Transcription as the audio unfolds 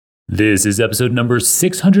This is episode number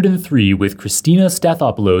 603 with Christina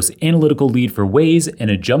Stathopoulos, analytical lead for Waze and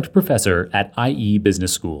adjunct professor at IE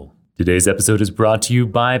Business School. Today's episode is brought to you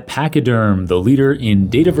by Pachyderm, the leader in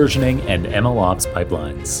data versioning and MLOps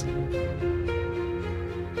pipelines.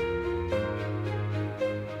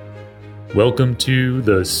 Welcome to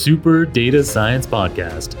the Super Data Science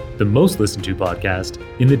Podcast, the most listened to podcast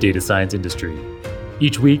in the data science industry.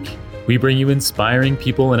 Each week, we bring you inspiring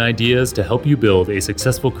people and ideas to help you build a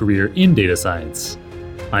successful career in data science.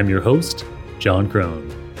 I'm your host, John Crone.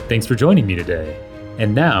 Thanks for joining me today.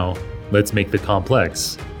 And now, let's make the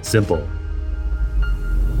complex simple.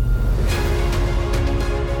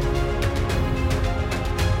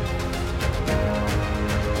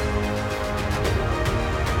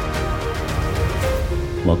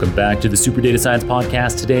 Welcome back to the Super Data Science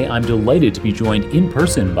Podcast. Today, I'm delighted to be joined in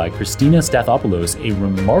person by Christina Stathopoulos, a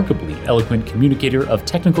remarkably eloquent communicator of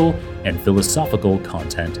technical and philosophical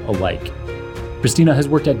content alike. Christina has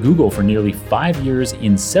worked at Google for nearly 5 years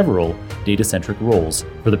in several data-centric roles.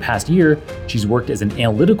 For the past year, she's worked as an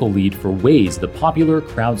analytical lead for Waze, the popular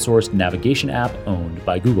crowdsourced navigation app owned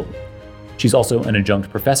by Google. She's also an adjunct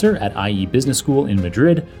professor at IE Business School in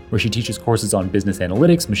Madrid, where she teaches courses on business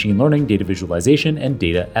analytics, machine learning, data visualization, and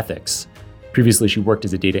data ethics. Previously, she worked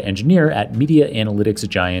as a data engineer at media analytics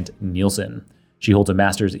giant Nielsen. She holds a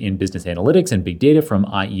master's in business analytics and big data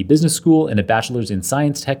from IE Business School and a bachelor's in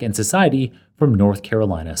science, tech, and society from North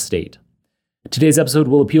Carolina State. Today's episode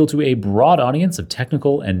will appeal to a broad audience of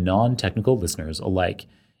technical and non-technical listeners alike.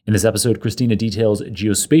 In this episode, Christina details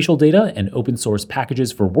geospatial data and open source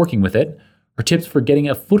packages for working with it, her tips for getting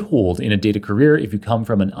a foothold in a data career if you come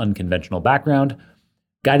from an unconventional background,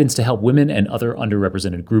 guidance to help women and other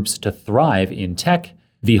underrepresented groups to thrive in tech,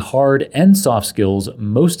 the hard and soft skills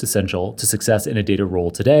most essential to success in a data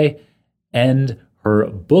role today, and her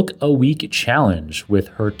Book a Week challenge with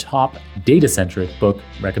her top data-centric book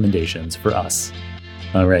recommendations for us.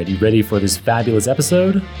 All right, you ready for this fabulous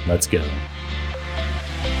episode? Let's go.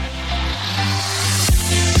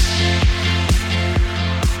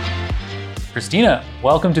 Christina,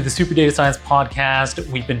 welcome to the Super Data Science Podcast.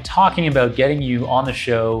 We've been talking about getting you on the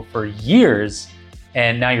show for years,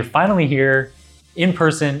 and now you're finally here in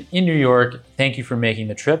person in New York. Thank you for making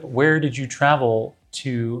the trip. Where did you travel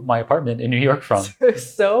to my apartment in New York from?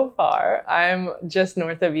 So far, I'm just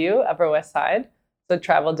north of you, Upper West Side. So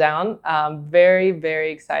travel down. Very,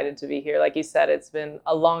 very excited to be here. Like you said, it's been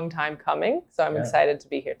a long time coming, so I'm excited to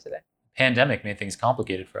be here today. Pandemic made things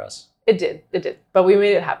complicated for us. It did. But we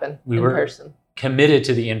made it happen in person. We were committed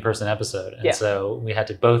to the in-person episode. And so we had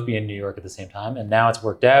to both be in New York at the same time. And now it's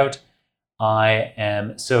worked out. I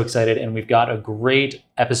am so excited. And we've got a great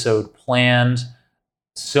episode planned.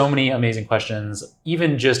 So many amazing questions.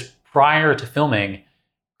 Even just prior to filming,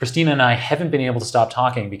 Christina and I haven't been able to stop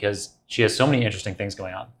talking because she has so many interesting things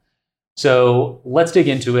going on. So let's dig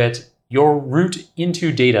into it. Your route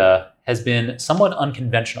into data has been somewhat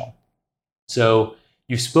unconventional. So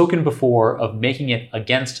you've spoken before of making it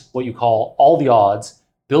against what you call all the odds,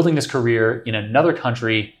 building this career in another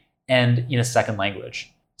country and in a second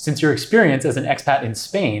language. Since your experience as an expat in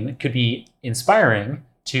Spain could be inspiring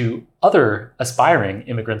to other aspiring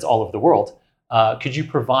immigrants all over the world, could you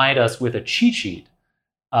provide us with a cheat sheet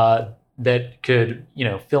that could,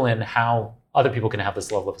 fill in how other people can have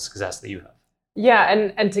this level of success that you have?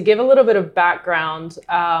 Yeah, and to give a little bit of background,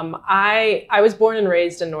 I was born and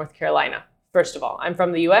raised in North Carolina. First of all, I'm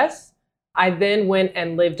from the US. I then went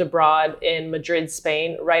and lived abroad in Madrid,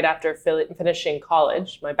 Spain, right after finishing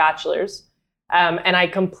college, my bachelor's. And I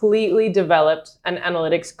completely developed an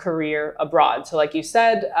analytics career abroad. So like you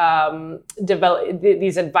said, develop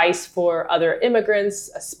these advice for other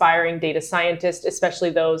immigrants, aspiring data scientists, especially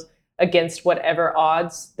those against whatever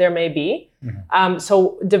odds there may be. Mm-hmm.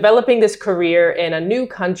 So developing this career in a new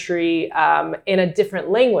country, in a different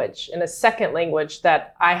language, in a second language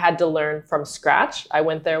that I had to learn from scratch. I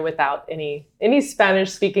went there without any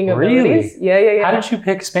Spanish speaking abilities. Really? Yeah. How did you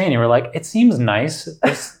pick Spain? You were like, it seems nice.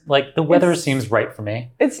 The weather seems right for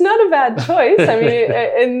me. It's not a bad choice. I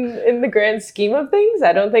mean, in the grand scheme of things,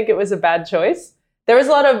 I don't think it was a bad choice. There was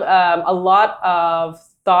a lot of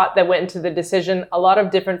thought that went into the decision, a lot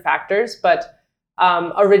of different factors, but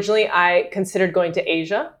originally I considered going to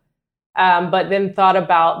Asia, but then thought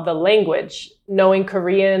about the language, knowing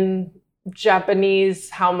Korean,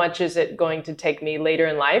 Japanese, how much is it going to take me later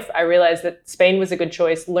in life? I realized that Spain was a good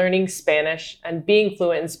choice. Learning Spanish and being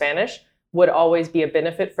fluent in Spanish would always be a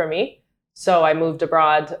benefit for me. So I moved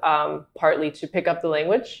abroad partly to pick up the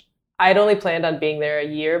language. I had only planned on being there a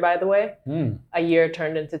year, by the way. A year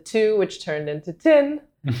turned into 2, which turned into 10.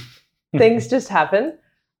 Things just happen.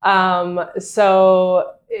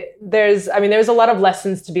 So there's a lot of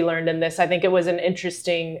lessons to be learned in this. I think it's an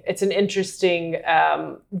interesting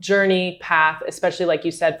journey path, especially like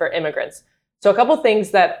you said, for immigrants. So a couple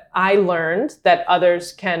things that I learned that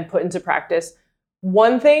others can put into practice.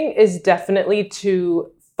 One thing is definitely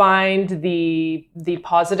to find the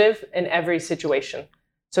positive in every situation.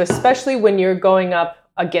 So especially when you're going up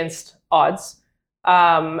against odds,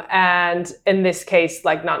 and in this case,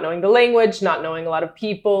 like not knowing the language, not knowing a lot of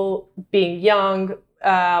people, being young,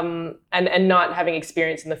 and not having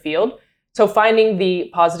experience in the field. So finding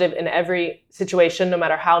the positive in every situation, no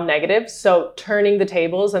matter how negative. So turning the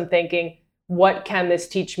tables and thinking, what can this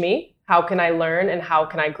teach me? How can I learn and how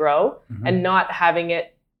can I grow? Mm-hmm. And not having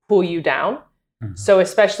it pull you down. Mm-hmm. So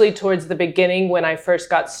especially towards the beginning, when I first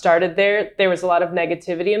got started there was a lot of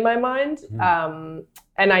negativity in my mind. Mm-hmm.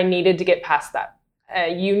 And I needed to get past that.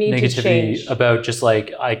 You need negativity to change about just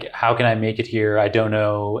like how can I make it here? I don't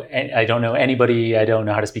know anybody. I don't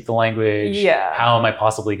know how to speak the language. Yeah. How am I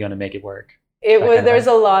possibly going to make it work? There's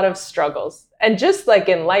a lot of struggles, and just like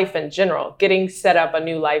in life in general, getting set up a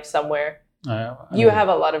new life somewhere, you have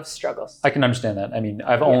a lot of struggles. I can understand that. I mean,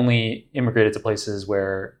 I've only immigrated to places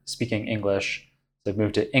where speaking English. So I've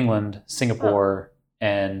moved to England, Singapore,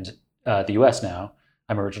 and the U.S. now.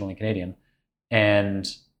 I'm originally Canadian, and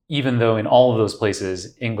even though in all of those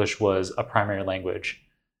places English was a primary language,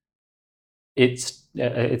 it's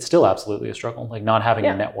still absolutely a struggle. Like not having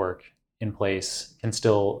a network in place can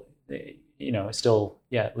still, lead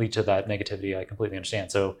to that negativity. I completely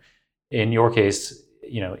understand. So in your case,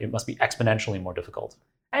 it must be exponentially more difficult.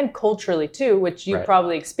 And culturally too, which you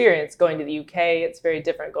probably experienced going to the UK. It's very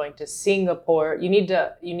different going to Singapore. You need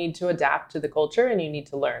to adapt to the culture and you need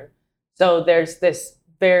to learn. So there's this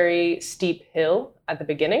very steep hill at the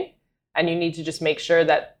beginning, and you need to just make sure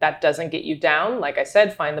that doesn't get you down. Like I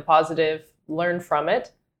said, find the positive, learn from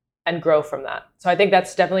it, and grow from that. So I think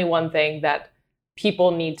that's definitely one thing that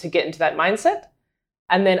people need to get into that mindset.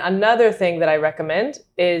 And then another thing that I recommend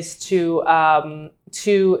is to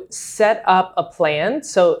set up a plan.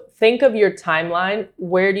 So think of your timeline.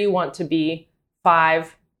 Where do you want to be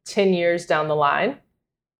 5, 10 years down the line?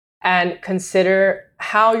 And consider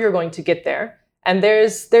how you're going to get there. And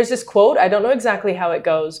there's this quote, I don't know exactly how it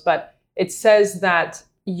goes, but it says that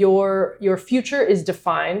your future is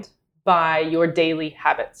defined by your daily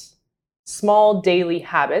habits. Small daily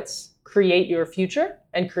habits create your future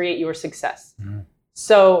and create your success. Mm-hmm.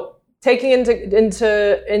 So taking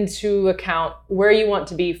into account where you want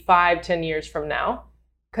to be 5, 10 years from now,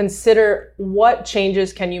 consider what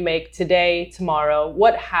changes can you make today, tomorrow,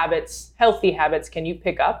 what habits, healthy habits can you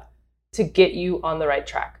pick up to get you on the right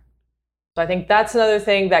track. So I think that's another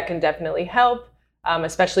thing that can definitely help,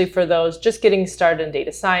 especially for those just getting started in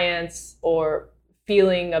data science or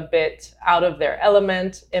feeling a bit out of their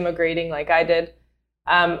element, immigrating like I did.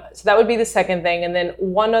 So that would be the second thing. And then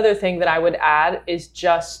one other thing that I would add is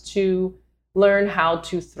just to learn how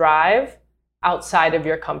to thrive outside of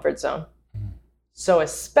your comfort zone. So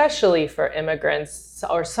especially for immigrants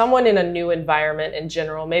or someone in a new environment in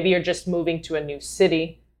general, maybe you're just moving to a new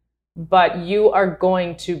city, but you are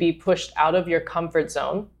going to be pushed out of your comfort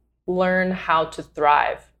zone. Learn how to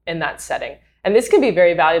thrive in that setting. And this can be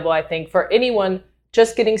very valuable, I think, for anyone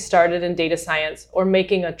just getting started in data science or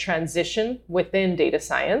making a transition within data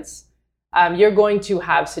science. You're going to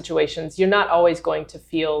have situations. You're not always going to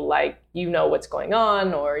feel like you know what's going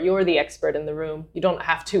on or you're the expert in the room. You don't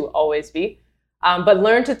have to always be. But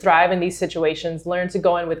learn to thrive in these situations. Learn to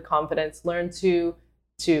go in with confidence. Learn to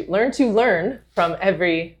learn from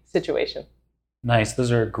every situation. Nice.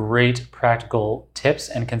 Those are great practical tips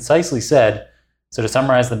and concisely said. So to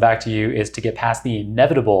summarize them back to you is to get past the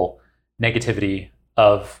inevitable negativity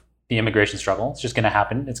of the immigration struggle. It's just going to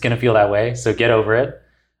happen. It's going to feel that way. So get over it.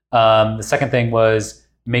 The second thing was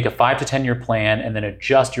make a 5 to 10 year plan and then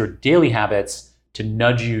adjust your daily habits to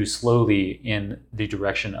nudge you slowly in the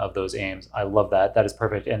direction of those aims. I love that. That is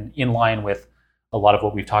perfect and in line with a lot of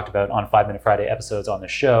what we've talked about on 5 Minute Friday episodes on the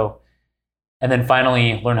show. And then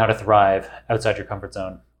finally, learn how to thrive outside your comfort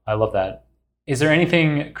zone. I love that. Is there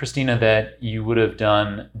anything, Christina, that you would have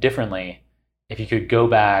done differently if you could go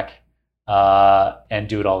back and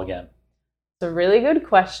do it all again? It's a really good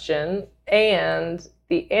question. And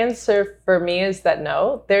the answer for me is that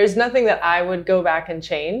no, there's nothing that I would go back and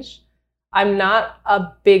change. I'm not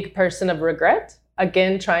a big person of regret,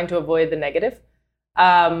 again, trying to avoid the negative.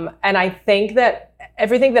 And I think that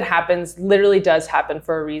everything that happens literally does happen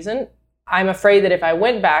for a reason. I'm afraid that if I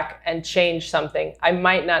went back and changed something, I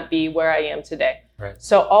might not be where I am today. Right.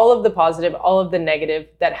 So all of the positive, all of the negative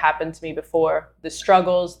that happened to me before, the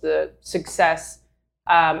struggles, the success,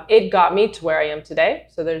 It got me to where I am today.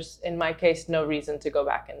 So there's, in my case, no reason to go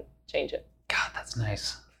back and change it. God, that's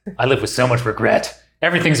nice. I live with so much regret.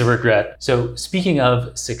 Everything's a regret. So speaking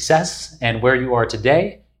of success and where you are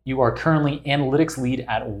today, you are currently analytics lead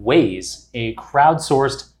at Waze, a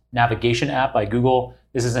crowdsourced navigation app by Google.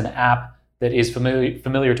 This is an app that is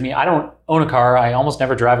familiar to me. I don't own a car. I almost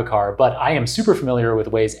never drive a car, but I am super familiar with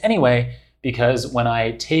Waze anyway, because when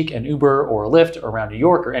I take an Uber or a Lyft around New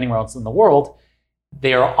York or anywhere else in the world,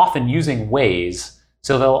 they are often using Waze.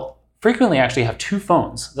 So they'll frequently actually have two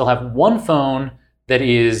phones. They'll have one phone that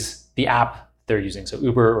is the app they're using, so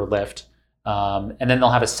Uber or Lyft, and then they'll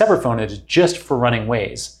have a separate phone that is just for running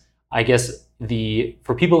Waze. I guess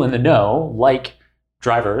for people in the know, like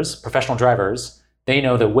drivers, professional drivers, they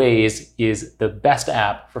know that Waze is the best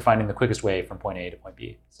app for finding the quickest way from point A to point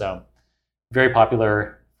B. So very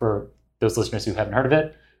popular for those listeners who haven't heard of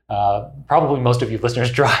it. Probably most of you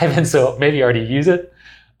listeners drive, and so maybe you already use it.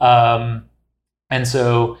 And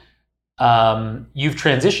so you've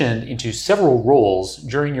transitioned into several roles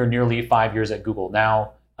during your nearly 5 years at Google,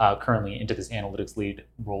 now currently into this analytics lead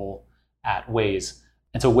role at Waze.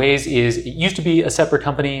 And so Waze it used to be a separate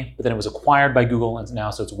company, but then it was acquired by Google, and now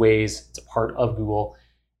so it's Waze, it's a part of Google.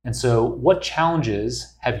 And so what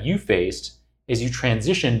challenges have you faced as you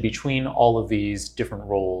transition between all of these different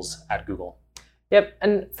roles at Google? Yep,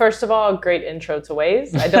 and first of all, great intro to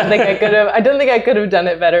Waze. I don't think I could have done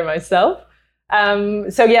it better myself.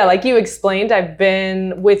 So yeah, like you explained, I've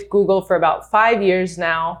been with Google for about 5 years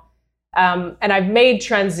now, and I've made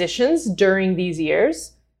transitions during these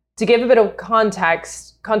years. To give a bit of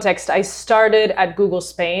context, I started at Google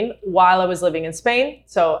Spain while I was living in Spain.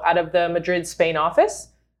 So out of the Madrid, Spain office,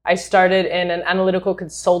 I started in an analytical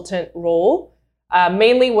consultant role,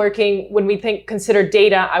 mainly working, when we consider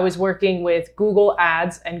data, I was working with Google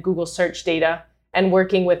Ads and Google Search data and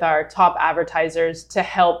working with our top advertisers to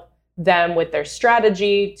help them with their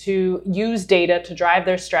strategy, to use data to drive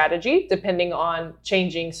their strategy depending on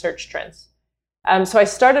changing search trends. So I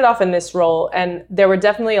started off in this role, and there were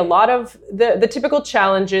definitely a lot of the typical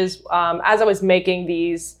challenges as I was making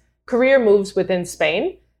these career moves within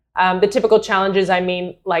Spain. The typical challenges, I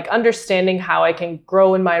mean, like understanding how I can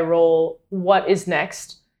grow in my role, what is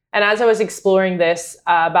next. And as I was exploring this,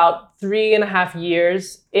 about 3.5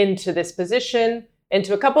 years into this position,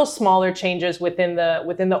 into a couple smaller changes within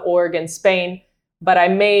the org in Spain, but I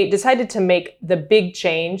decided to make the big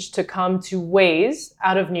change to come to Waze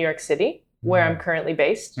out of New York City, where I'm currently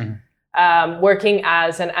based, working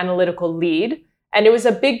as an analytical lead. And it was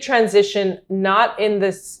a big transition, not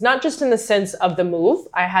just in the sense of the move.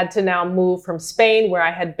 I had to now move from Spain, where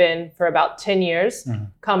I had been for about 10 years,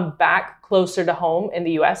 come back closer to home in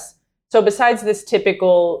the US. So besides this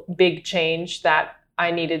typical big change that I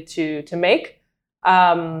needed to make,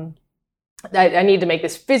 I need to make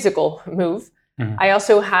this physical move. I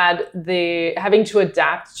also had having to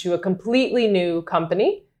adapt to a completely new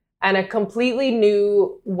company and a completely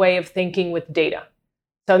new way of thinking with data.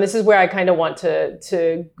 So this is where I kind of want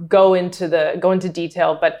to go into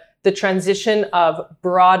detail, but the transition of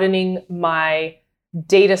broadening my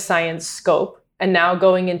data science scope and now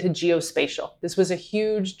going into geospatial. This was a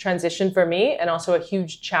huge transition for me and also a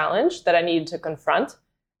huge challenge that I needed to confront.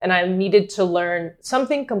 And I needed to learn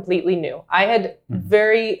something completely new. I had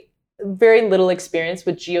very, very little experience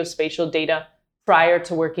with geospatial data prior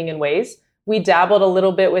to working in Waze. We dabbled a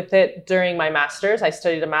little bit with it during my master's. I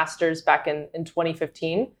studied a master's back in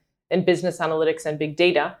 2015 in business analytics and big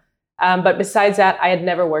data. But besides that, I had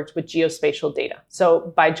never worked with geospatial data.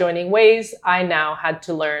 So by joining Waze, I now had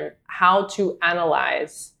to learn how to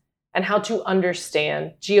analyze and how to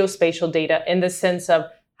understand geospatial data in the sense of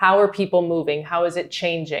how are people moving? How is it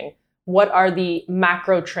changing? What are the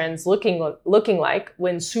macro trends looking like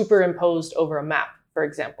when superimposed over a map, for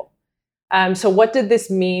example? So what did this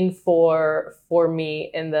mean for me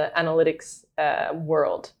in the analytics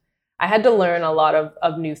world? I had to learn a lot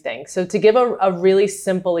of new things. So to give a really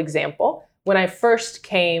simple example, when I first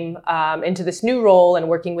came into this new role and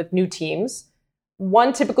working with new teams,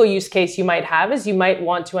 one typical use case you might have is you might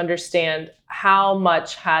want to understand how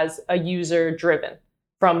much has a user driven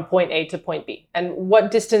from point A to point B, and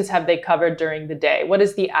what distance have they covered during the day? What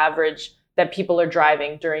is the average that people are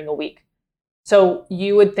driving during a week? So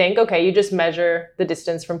you would think, okay, you just measure the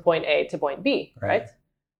distance from point A to point B, right?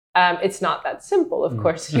 It's not that simple, of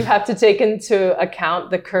course. You have to take into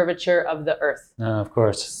account the curvature of the Earth. Of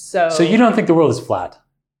course. So you don't think the world is flat?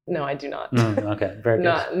 No, I do not. Okay, very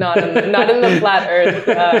good. not in the flat Earth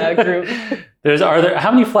group.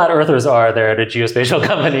 How many flat earthers are there at a geospatial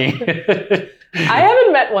company? I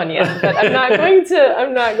haven't met one yet, but I'm not going to.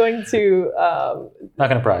 Not going to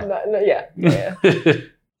pry. Yeah.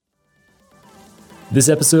 This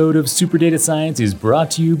episode of Super Data Science is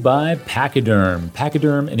brought to you by Pachyderm.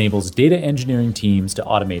 Pachyderm enables data engineering teams to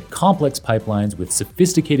automate complex pipelines with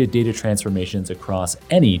sophisticated data transformations across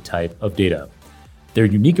any type of data. Their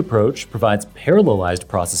unique approach provides parallelized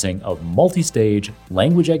processing of multi-stage,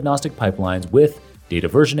 language-agnostic pipelines with data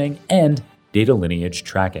versioning and data lineage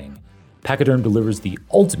tracking. Pachyderm delivers the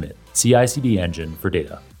ultimate CI/CD engine for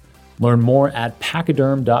data. Learn more at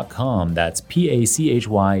pachyderm.com. That's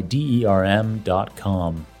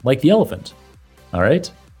pachyderm.com. Like the elephant. All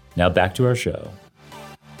right, now back to our show.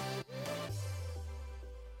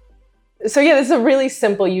 So this is a really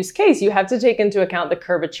simple use case. You have to take into account the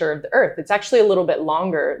curvature of the Earth. It's actually a little bit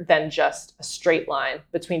longer than just a straight line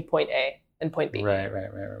between point A and point B. Right.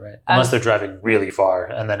 Unless they're driving really far,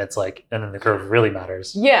 and then it's and then the curve really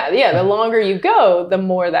matters. Yeah. The longer you go, the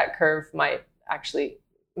more that curve might actually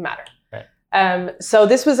matter. Right. So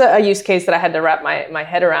this was a use case that I had to wrap my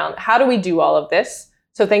head around. How do we do all of this?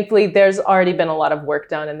 So thankfully, there's already been a lot of work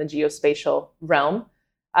done in the geospatial realm.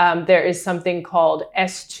 There is something called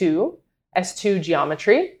S2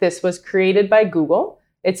 geometry. This was created by Google.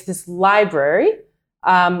 It's this library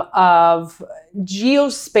of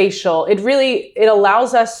geospatial. It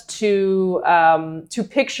allows us to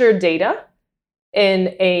picture data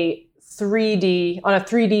in a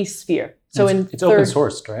 3D sphere. So it's open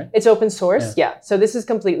sourced, right? It's open source, yeah. So this is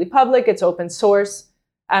completely public. It's open source,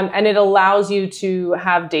 and it allows you to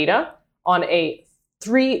have data on a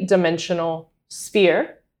 3-dimensional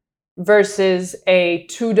sphere versus a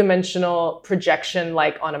 2-dimensional projection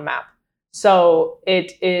like on a map. So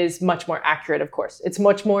it is much more accurate, of course. It's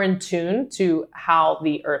much more in tune to how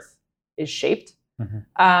the Earth is shaped.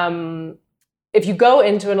 Mm-hmm. If you go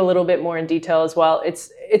into it a little bit more in detail as well, it's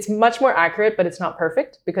much more accurate, but it's not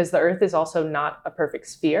perfect because the Earth is also not a perfect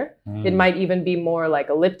sphere. It might even be more like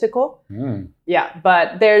elliptical. Yeah,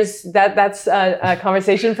 but that's a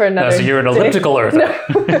conversation for another day. So you're an elliptical Earth. No.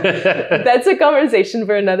 That's a conversation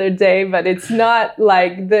for another day, but it's not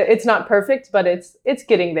it's not perfect, but it's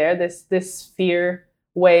getting there. This sphere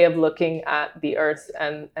way of looking at the Earth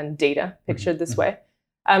and data pictured this way.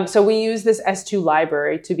 So we use this S2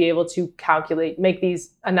 library to be able to make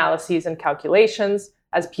these analyses and calculations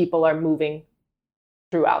as people are moving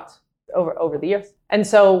throughout over the Earth. And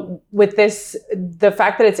so with this, the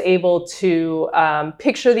fact that it's able to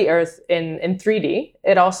picture the Earth in 3D,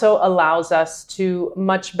 it also allows us to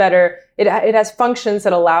much better, it has functions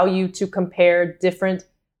that allow you to compare different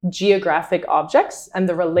geographic objects and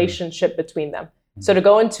the relationship between them. So to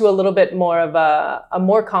go into a little bit more of a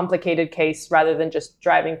more complicated case rather than just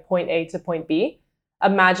driving point A to point B,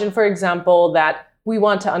 imagine, for example, that we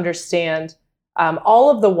want to understand all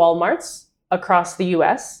of the Walmarts across the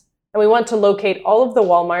US, and we want to locate all of the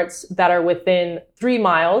Walmarts that are within 3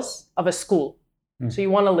 miles of a school. So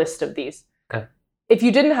you want a list of these. Okay. If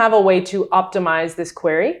you didn't have a way to optimize this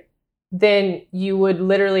query, then you would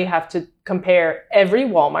literally have to compare every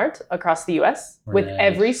Walmart across the US with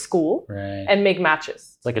every school and make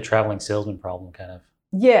matches. It's like a traveling salesman problem, kind of.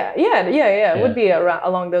 Yeah. It would be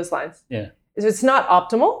along those lines. Yeah. So it's not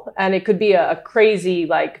optimal, and it could be a crazy,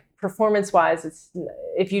 performance-wise,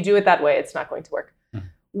 if you do it that way, it's not going to work.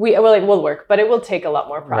 It will work, but it will take a lot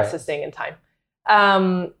more processing and time.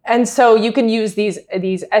 And so you can use these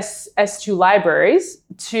S2 libraries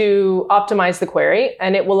to optimize the query,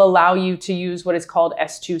 and it will allow you to use what is called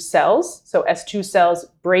S2 cells. So S2 cells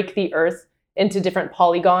break the Earth into different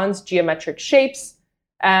polygons, geometric shapes,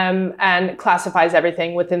 and classifies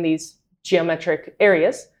everything within these geometric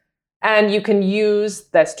areas. And you can use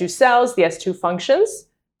the S2 cells, the S2 functions,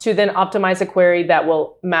 to then optimize a query that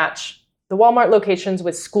will match the Walmart locations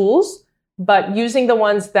with schools, but using the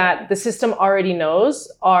ones that the system already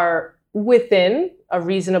knows are within a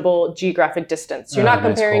reasonable geographic distance. You're not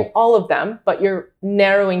comparing all of them, but you're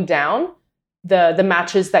narrowing down the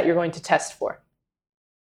matches that you're going to test for.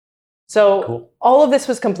 So all of this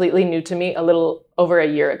was completely new to me a little over a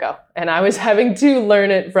year ago, and I was having to learn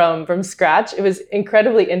it from scratch. It was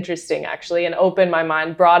incredibly interesting, actually, and opened my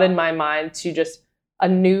mind, broadened my mind to just a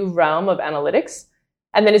new realm of analytics.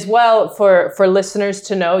 And then as well, for listeners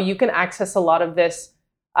to know, you can access a lot of this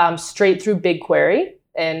straight through BigQuery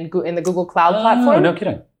in the Google Cloud platform. Oh, no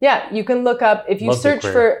kidding. Yeah, you can look up, if you search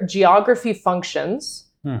for geography functions,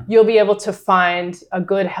 you'll be able to find a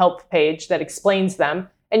good help page that explains them.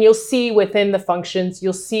 And you'll see within the functions,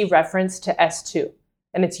 you'll see reference to S2.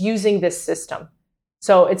 And it's using this system.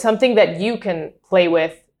 So it's something that you can play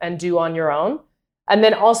with and do on your own. And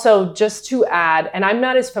then also just to add, and I'm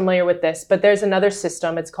not as familiar with this, but there's another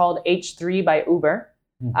system. It's called H3 by Uber.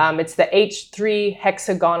 It's the H3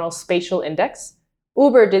 Hexagonal Spatial Index.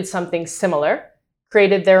 Uber did something similar,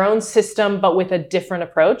 created their own system, but with a different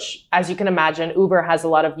approach. As you can imagine, Uber has a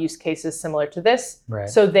lot of use cases similar to this. Right.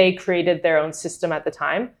 So they created their own system at the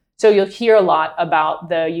time. So you'll hear a lot about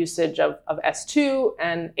the usage of S2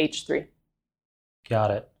 and H3.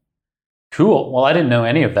 Got it. Cool. Well, I didn't know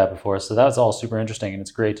any of that before, so that's all super interesting. And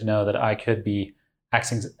it's great to know that I could be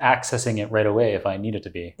accessing it right away if I needed to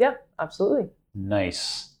be. Yeah, absolutely.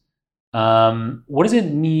 Nice. What does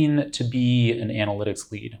it mean to be an analytics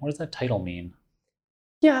lead? What does that title mean?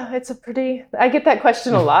 Yeah, I get that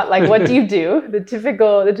question a lot. Like, what do you do? The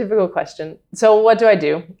typical question. So what do I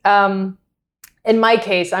do? In my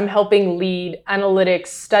case, I'm helping lead analytics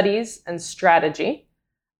studies and strategy.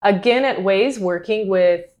 Again, at Waze, working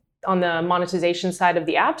on the monetization side of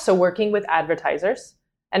the app. So working with advertisers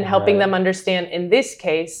and helping them understand, in this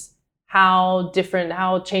case, how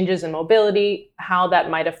changes in mobility, how that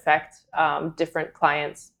might affect different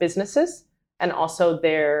clients' businesses, and also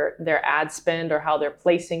their ad spend or how they're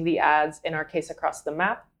placing the ads, in our case, across the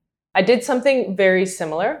map. I did something very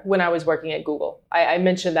similar when I was working at Google. I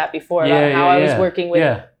mentioned that before, about how I was working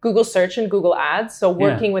with Google Search and Google Ads, so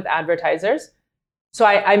working with advertisers. So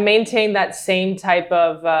I maintained that same type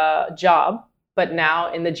of job, but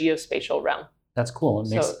now in the geospatial realm. That's cool.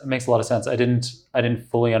 It makes a lot of sense. I didn't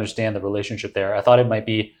fully understand the relationship there. I thought you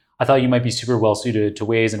might be super well suited to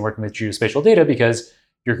Waze and working with geospatial data because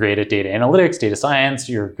you're great at data analytics, data science,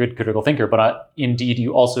 you're a good critical thinker, but indeed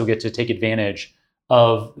you also get to take advantage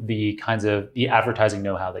of the kinds of the advertising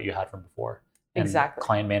know-how that you had from before. And exactly.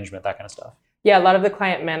 Client management, that kind of stuff. Yeah, a lot of the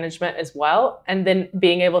client management as well. And then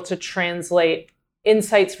being able to translate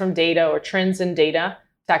insights from data or trends in data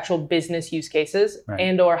to actual business use cases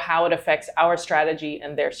and or how it affects our strategy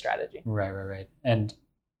and their strategy. Right. And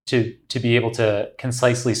to be able to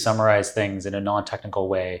concisely summarize things in a non-technical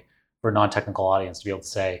way for a non-technical audience to be able to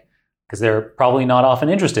say, because they're probably not often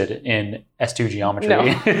interested in S2 geometry. No.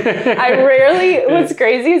 What's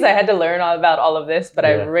crazy is I had to learn all about all of this, but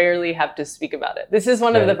I rarely have to speak about it. This is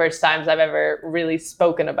one of the first times I've ever really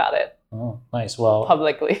spoken about it. Oh, nice. Well,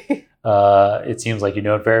 publicly. It seems like you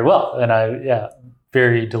know it very well. And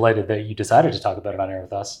very delighted that you decided to talk about it on air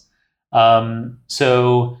with us.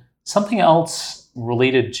 So something else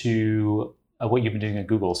related to what you've been doing at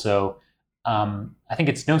Google. So I think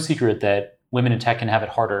it's no secret that women in tech can have it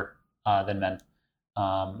harder than men,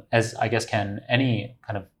 as I guess can any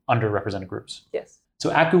kind of underrepresented groups. Yes.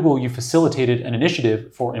 So at Google, you facilitated an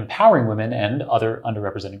initiative for empowering women and other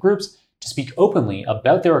underrepresented groups to speak openly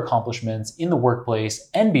about their accomplishments in the workplace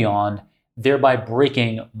and beyond, thereby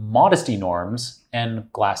breaking modesty norms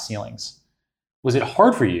and glass ceilings. Was it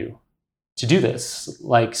hard for you to do this?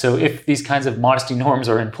 So if these kinds of modesty norms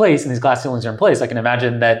are in place and these glass ceilings are in place, I can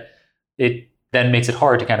imagine that it then makes it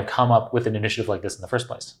hard to kind of come up with an initiative like this in the first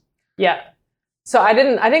place. Yeah. So I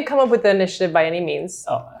didn't come up with the initiative by any means.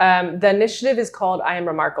 Oh. The initiative is called I Am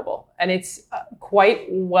Remarkable, and it's quite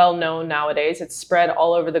well known nowadays. It's spread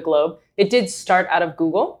all over the globe. It did start out of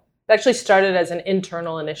Google. It actually started as an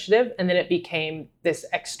internal initiative, and then it became this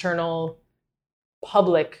external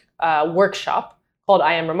public workshop called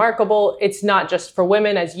I Am Remarkable. It's not just for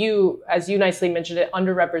women, as you nicely mentioned it,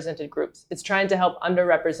 underrepresented groups. It's trying to help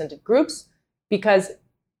underrepresented groups because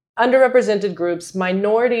underrepresented groups,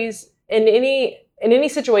 minorities, in any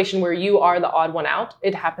situation where you are the odd one out,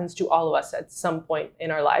 it happens to all of us at some point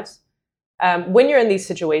in our lives. When you're in these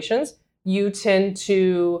situations, you tend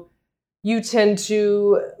to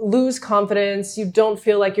lose confidence. You don't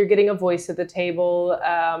feel like you're getting a voice at the table.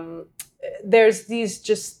 There's these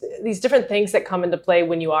different things that come into play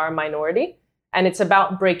when you are a minority, and it's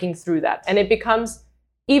about breaking through that. And it becomes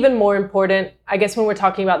even more important, I guess, when we're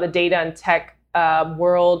talking about the data and tech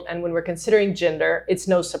world, and when we're considering gender. It's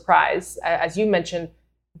no surprise, as you mentioned,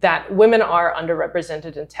 that women are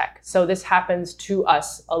underrepresented in tech. So this happens to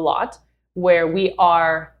us a lot, where we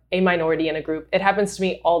are a minority in a group. It happens to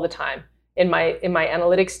me all the time. In my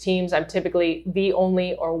analytics teams, I'm typically the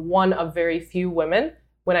only or one of very few women.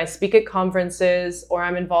 When I speak at conferences or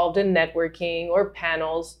I'm involved in networking or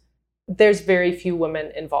panels, there's very few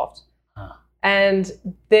women involved. And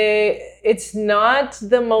it's not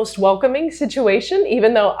the most welcoming situation,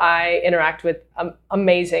 even though I interact with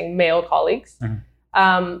amazing male colleagues.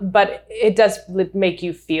 Mm-hmm. But it does make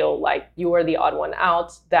you feel like you are the odd one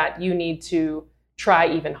out, that you need to try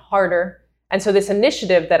even harder. And so this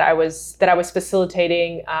initiative that I was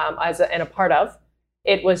facilitating and a part of,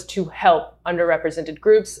 it was to help underrepresented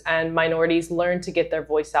groups and minorities learn to get their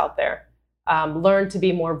voice out there. learn to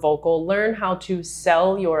be more vocal, learn how to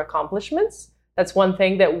sell your accomplishments. That's one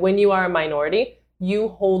thing that when you are a minority, you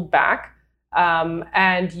hold back,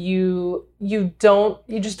 and you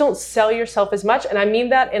just don't sell yourself as much. And I mean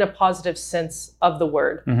that in a positive sense of the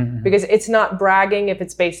word, because it's not bragging if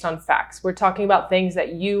it's based on facts. We're talking about things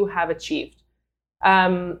that you have achieved.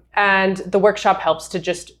 And the workshop helps to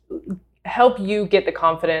just help you get the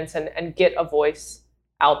confidence and get a voice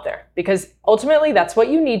out there, because ultimately that's what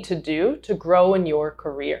you need to do to grow in your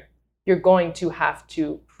career. You're going to have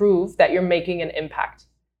to prove that you're making an impact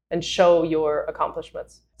and show your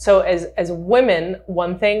accomplishments. So as women,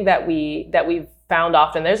 one thing that we've found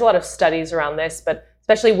often, there's a lot of studies around this, but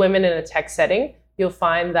especially women in a tech setting, you'll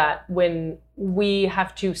find that when we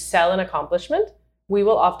have to sell an accomplishment, we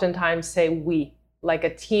will oftentimes say we, like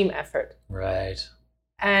a team effort. Right.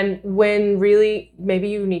 And when really, maybe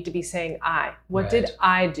you need to be saying I. What did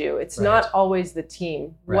I do? It's not always the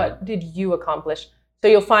team. What did you accomplish? So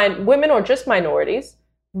you'll find women or just minorities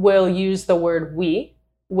will use the word we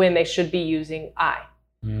when they should be using I.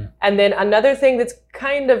 And then another thing that's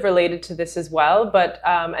kind of related to this as well, but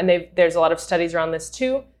there's a lot of studies around this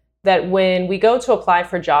too, that when we go to apply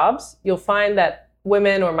for jobs, you'll find that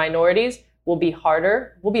women or minorities will be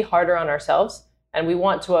harder on ourselves. And we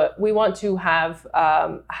want to have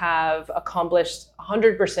accomplished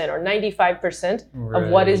 100% or 95% of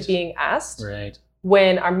what is being asked. Right.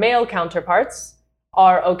 When our male counterparts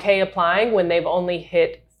are okay applying when they've only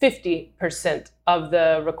hit 50% of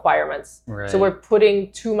the requirements. Right. So we're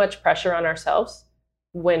putting too much pressure on ourselves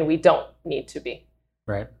when we don't need to be.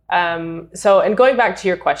 Right. And going back to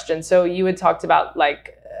your question, so you had talked about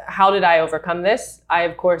like, how did I overcome this? I,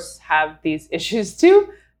 of course, have these issues too.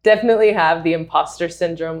 Definitely have the imposter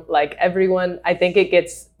syndrome. Like everyone, I think it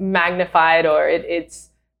gets magnified, or it's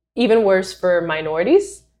even worse for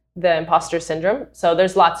minorities, the imposter syndrome. So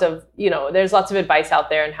there's lots of advice out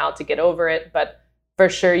there on how to get over it. But for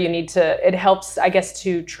sure, it helps, I guess,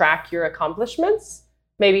 to track your accomplishments.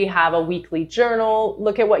 Maybe have a weekly journal,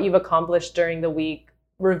 look at what you've accomplished during the week,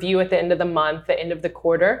 review at the end of the month, the end of the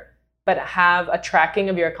quarter, but have a tracking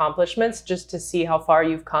of your accomplishments just to see how far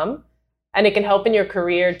you've come. And it can help in your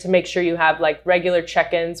career to make sure you have like regular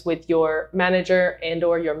check-ins with your manager and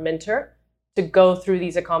or your mentor to go through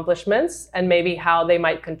these accomplishments and maybe how they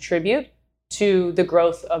might contribute to the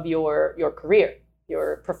growth of your career,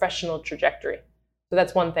 your professional trajectory. So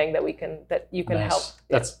that's one thing that you can help.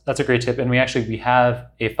 That's a great tip. And we have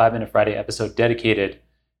a 5-Minute Friday episode dedicated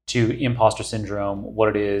to imposter syndrome, what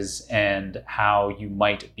it is, and how you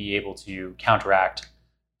might be able to counteract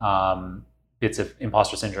bits of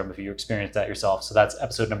imposter syndrome if you experience that yourself. So that's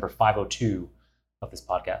episode number 502 of this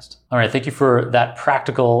podcast. All right, thank you for that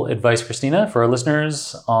practical advice, Christina, for our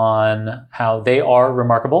listeners on how they are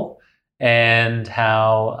remarkable and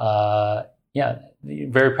how,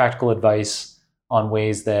 very practical advice on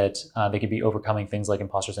ways that they could be overcoming things like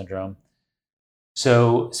imposter syndrome.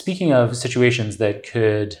 So speaking of situations that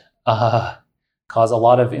could cause a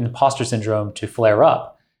lot of imposter syndrome to flare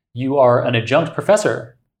up, you are an adjunct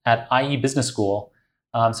professor at IE Business School.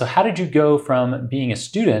 So how did you go from being a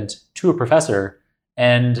student to a professor?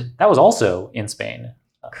 And that was also in Spain.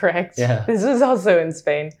 Correct. Yeah. This was also in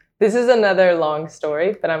Spain. This is another long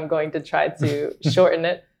story, but I'm going to try to shorten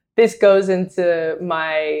it. This goes into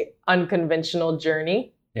my unconventional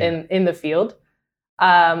journey in the field.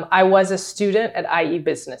 I was a student at IE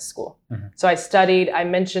Business School. Mm-hmm. So I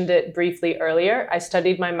mentioned it briefly earlier. I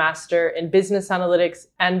studied my master in business analytics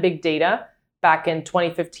and big data back in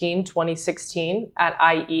 2015, 2016 at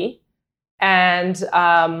IE. And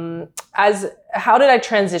how did I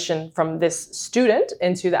transition from this student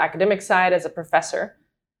into the academic side as a professor?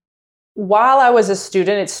 While I was a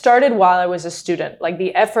student, it started while I was a student. Like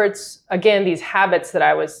the efforts, again, these habits that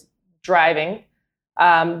I was driving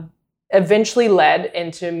eventually led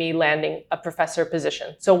into me landing a professor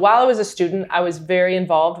position. So while I was a student, I was very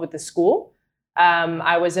involved with the school.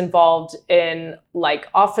 I was involved in like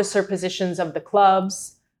officer positions of the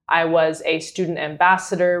clubs. I was a student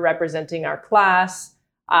ambassador representing our class,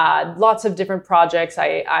 lots of different projects.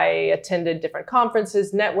 I attended different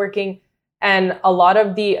conferences, networking, and a lot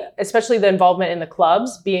of especially the involvement in the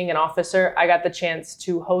clubs. Being an officer, I got the chance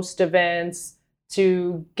to host events,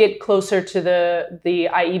 to get closer to the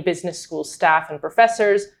IE Business School staff and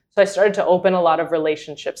professors. So I started to open a lot of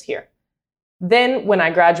relationships here. Then when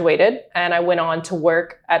I graduated and I went on to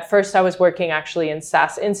work, at first I was working actually in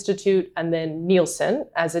SAS Institute and then Nielsen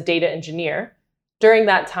as a data engineer. During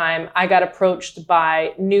that time, I got approached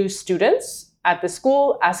by new students at the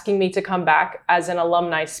school asking me to come back as an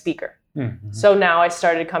alumni speaker. Mm-hmm. So now I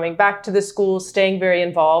started coming back to the school, staying very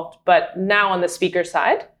involved, but now on the speaker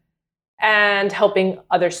side. and helping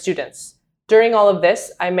other students. During all of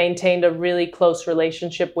this, I maintained a really close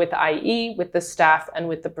relationship with IE, with the staff, and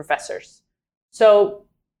with the professors. So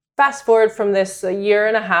fast forward from this, a year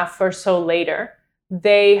and a half or so later,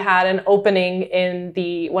 they had an opening in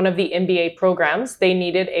one of the MBA programs. They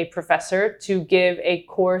needed a professor to give a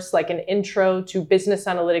course, like an intro to business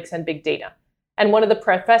analytics and big data. And one of the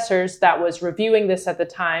professors that was reviewing this at the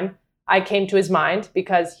time, I came to his mind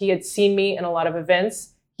because he had seen me in a lot of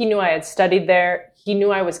events. He knew I had studied there. He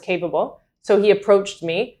knew I was capable. So he approached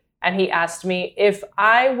me and he asked me if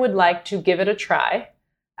I would like to give it a try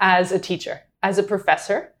as a teacher, as a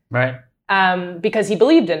professor. Right. Because he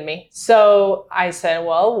believed in me. So I said,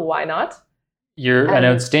 well, why not? You're an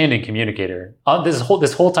outstanding communicator. This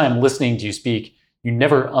whole time listening to you speak, you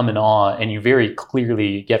never and ah, and you very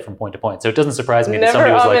clearly get from point to point. So it doesn't surprise me that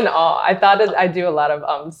somebody was like... Never and ah. I thought I do a lot of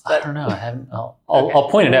ums. But... I don't know. I haven't. I'll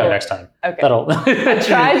point it out next time. Okay. I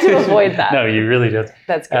tried to avoid that. No, you really did.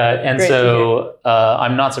 That's good. And great so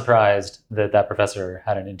I'm not surprised that professor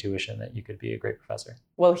had an intuition that you could be a great professor.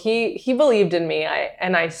 Well, he believed in me,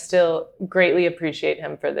 and I still greatly appreciate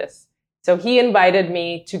him for this. So he invited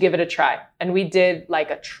me to give it a try, and we did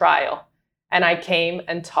like a trial, and I came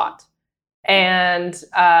and taught. And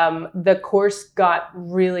the course got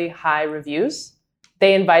really high reviews.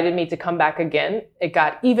 They invited me to come back again. It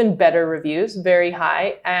got even better reviews, very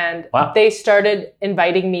high. And wow. They started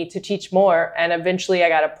inviting me to teach more. And eventually I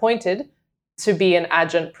got appointed to be an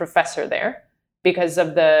adjunct professor there because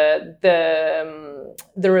of the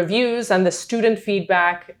reviews and the student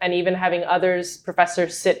feedback, and even having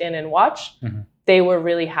professors sit in and watch. Mm-hmm. They were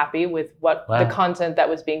really happy with the content that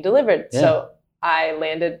was being delivered. Yeah. So I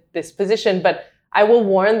landed this position, but I will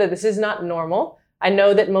warn that this is not normal. I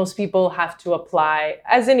know that most people have to apply,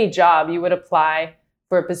 as any job, you would apply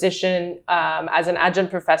for a position as an adjunct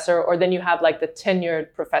professor, or then you have like the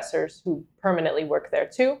tenured professors who permanently work there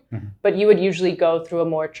too. Mm-hmm. But you would usually go through a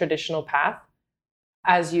more traditional path.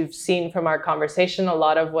 As you've seen from our conversation, a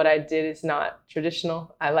lot of what I did is not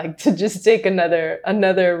traditional. I like to just take another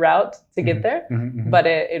route to get there, but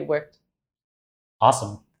it worked.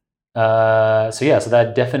 Awesome. So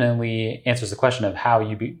that definitely answers the question of how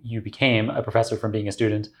you became a professor from being a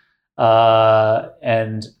student.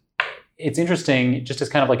 And it's interesting, just as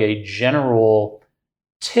kind of like a general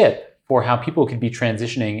tip for how people could be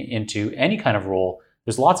transitioning into any kind of role.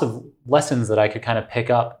 There's lots of lessons that I could kind of pick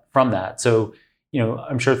up from that. So,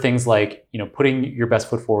 I'm sure things like, putting your best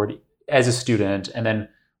foot forward as a student, and then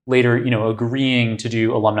later, agreeing to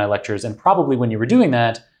do alumni lectures. And probably when you were doing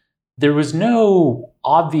that, there was no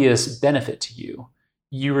obvious benefit to you.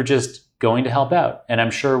 You were just going to help out. And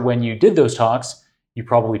I'm sure when you did those talks, you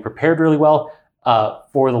probably prepared really well.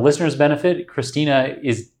 For the listeners' benefit, Christina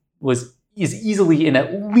is easily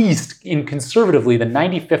in conservatively the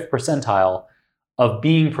 95th percentile of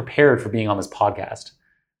being prepared for being on this podcast.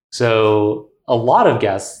 So a lot of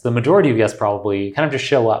guests, the majority of guests probably kind of just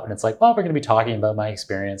show up and it's like, well, we're going to be talking about my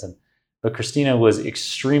experience. But Christina was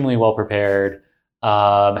extremely well prepared.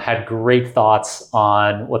 Had great thoughts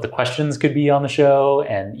on what the questions could be on the show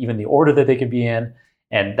and even the order that they could be in.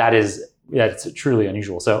 And that's truly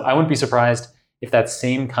unusual. So I wouldn't be surprised if that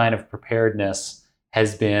same kind of preparedness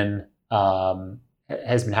has been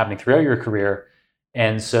happening throughout your career.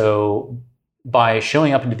 And so by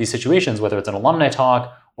showing up into these situations, whether it's an alumni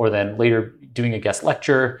talk or then later doing a guest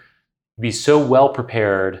lecture, be so well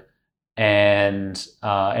prepared and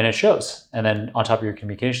it shows. And then on top of your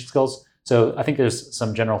communication skills. So I think there's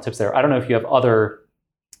some general tips there. I don't know if you have other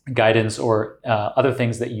guidance or other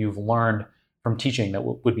things that you've learned from teaching that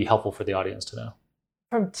would be helpful for the audience to know.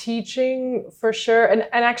 From teaching, for sure. And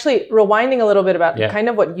actually rewinding a little bit about kind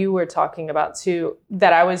of what you were talking about too,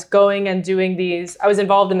 that I was going and doing these, I was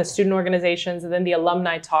involved in the student organizations and then the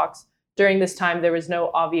alumni talks. During this time, there was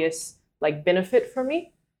no obvious benefit for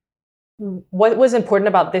me. What was important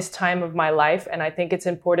about this time of my life, and I think it's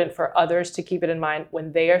important for others to keep it in mind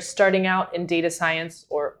when they are starting out in data science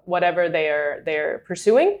or whatever they're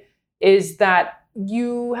pursuing, is that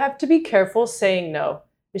you have to be careful saying no,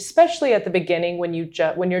 especially at the beginning when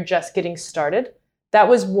you're just getting started. That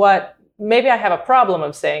was what maybe I have a problem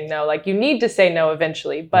of saying no. You need to say no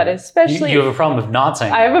eventually, but especially you have a problem with not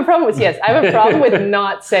saying no. I have a problem with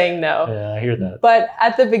not saying no. Yeah, I hear that. But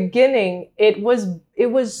at the beginning, it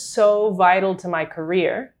was so vital to my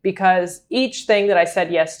career because each thing that I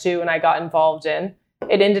said yes to and I got involved in,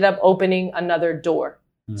 it ended up opening another door.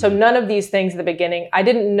 Mm-hmm. So none of these things at the beginning, I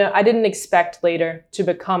didn't expect later to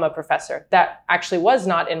become a professor. That actually was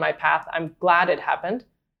not in my path. I'm glad it happened.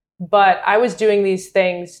 But I was doing these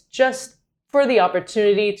things just for the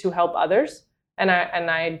opportunity to help others. And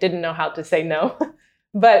I didn't know how to say no.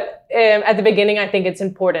 But at the beginning, I think it's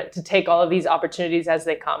important to take all of these opportunities as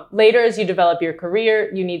they come. Later, as you develop your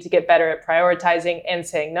career, you need to get better at prioritizing and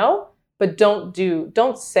saying no, but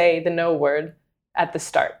don't say the no word at the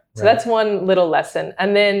start. So that's one little lesson.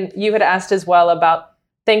 And then you had asked as well about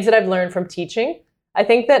things that I've learned from teaching. I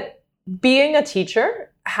think that being a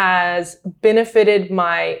teacher has benefited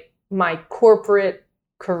my corporate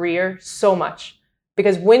career so much.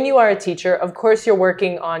 Because when you are a teacher, of course, you're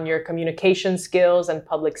working on your communication skills and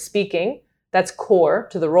public speaking. That's core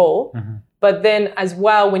to the role. Mm-hmm. But then as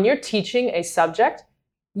well, when you're teaching a subject,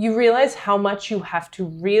 you realize how much you have to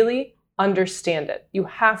really understand it. You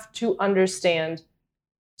have to understand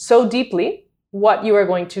so deeply what you are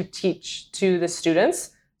going to teach to the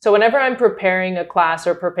students. So whenever I'm preparing a class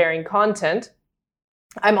or preparing content,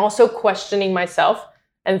 I'm also questioning myself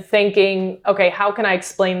and thinking, okay, how can I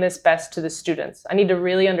explain this best to the students? I need to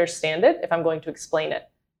really understand it if I'm going to explain it.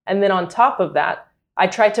 And then on top of that, I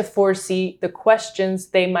try to foresee the questions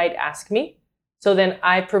they might ask me. So then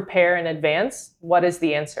I prepare in advance, what is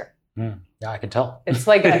the answer? Yeah, I can tell. It's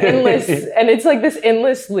like an endless, and it's like this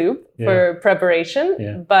endless loop for preparation.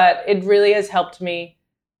 Yeah. But it really has helped me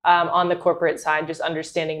on the corporate side, just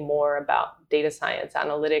understanding more about data science,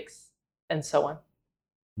 analytics, and so on.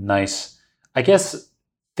 Nice. I guess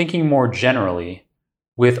thinking more generally,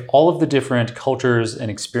 with all of the different cultures and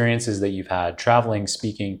experiences that you've had, traveling,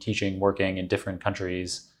 speaking, teaching, working in different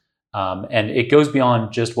countries, and it goes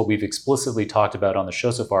beyond just what we've explicitly talked about on the show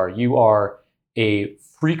so far. You are a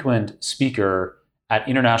frequent speaker at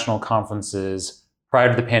international conferences. Prior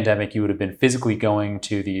to the pandemic, you would have been physically going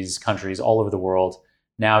to these countries all over the world.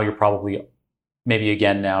 Now you're probably, maybe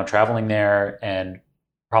again now, traveling there and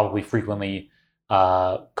probably frequently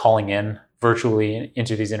calling in virtually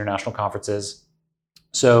into these international conferences.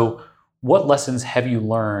 So what lessons have you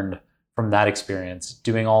learned from that experience,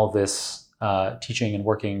 doing all of this teaching and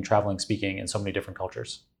working, traveling, speaking in so many different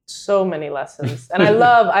cultures? So many lessons. And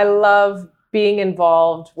I love being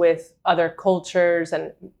involved with other cultures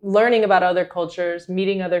and learning about other cultures,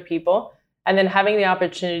 meeting other people, and then having the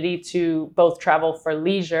opportunity to both travel for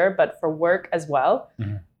leisure, but for work as well.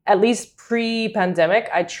 Mm-hmm. At least pre-pandemic,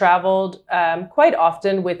 I traveled quite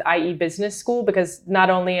often with IE Business School, because not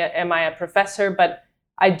only am I a professor, but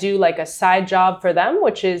I do like a side job for them,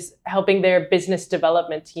 which is helping their business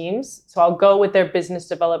development teams. So I'll go with their business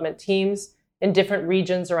development teams in different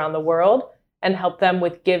regions around the world and help them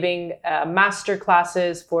with giving master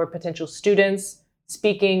classes for potential students,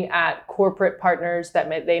 speaking at corporate partners that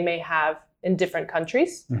they may have in different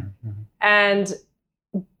countries. Mm-hmm. And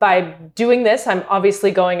by doing this, I'm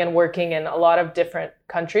obviously going and working in a lot of different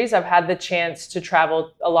countries. I've had the chance to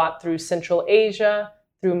travel a lot through Central Asia,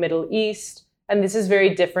 through Middle East, and this is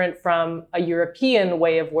very different from a European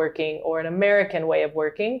way of working or an American way of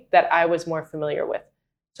working that I was more familiar with.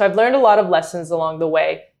 So I've learned a lot of lessons along the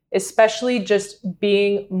way, especially just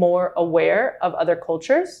being more aware of other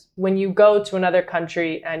cultures. When you go to another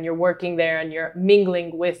country and you're working there and you're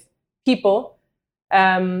mingling with people,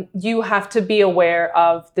 you have to be aware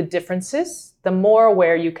of the differences. The more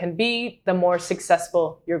aware you can be, the more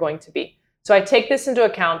successful you're going to be. So I take this into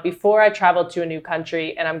account before I travel to a new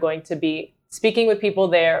country and I'm going to be speaking with people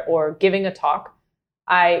there or giving a talk.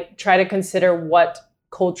 I try to consider what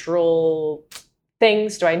cultural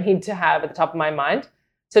things do I need to have at the top of my mind.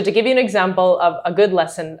 So to give you an example of a good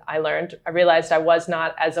lesson I learned, I realized I was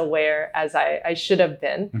not as aware as I should have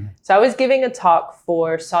been. Mm-hmm. So I was giving a talk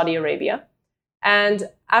for Saudi Arabia. And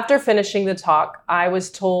after finishing the talk, I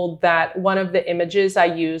was told that one of the images I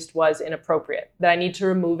used was inappropriate, that I need to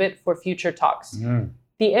remove it for future talks. Mm.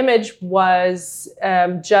 The image was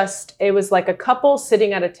it was like a couple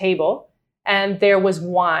sitting at a table and there was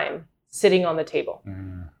wine sitting on the table.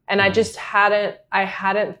 Mm. And I just hadn't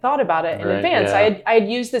thought about it in advance. Yeah. I had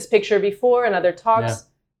used this picture before in other talks,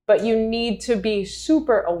 but you need to be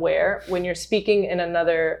super aware when you're speaking in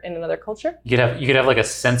another culture. You could have like a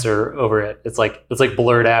sensor over it. It's like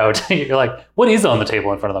blurred out. You're like, what is on the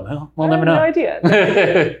table in front of them? Oh, we'll never know. No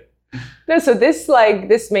idea. No, so this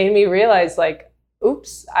made me realize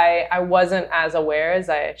oops, I wasn't as aware as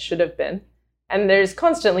I should have been. And there's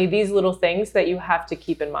constantly these little things that you have to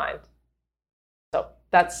keep in mind. So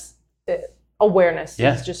that's awareness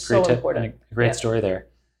is just so important. And a great story there.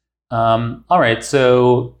 All right,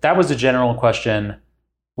 so that was a general question.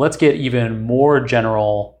 Let's get even more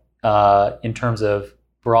general in terms of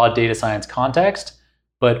broad data science context,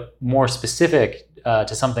 but more specific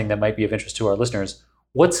to something that might be of interest to our listeners.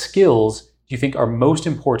 What skills do you think are most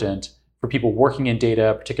important for people working in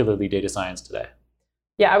data, particularly data science today?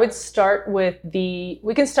 Yeah, I would start with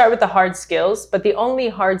we can start with the hard skills, but the only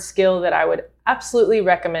hard skill that I would absolutely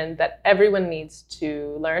recommend that everyone needs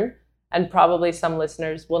to learn, and probably some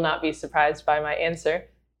listeners will not be surprised by my answer,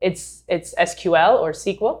 it's SQL or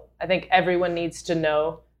SQL. I think everyone needs to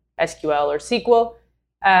know SQL or SQL.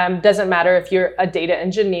 Doesn't matter if you're a data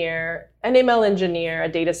engineer, an ML engineer, a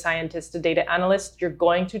data scientist, a data analyst, you're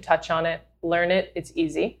going to touch on it, learn it. It's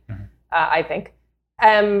easy, I think.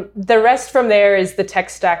 The rest from there is the tech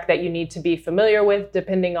stack that you need to be familiar with,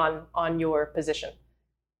 depending on your position.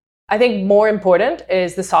 I think more important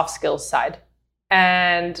is the soft skills side.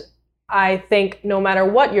 And I think no matter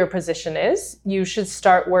what your position is, you should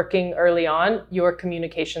start working early on your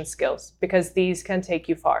communication skills, because these can take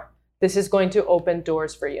you far. This is going to open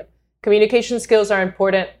doors for you. Communication skills are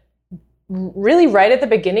important really right at the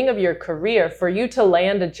beginning of your career. For you to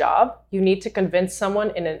land a job, you need to convince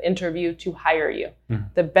someone in an interview to hire you.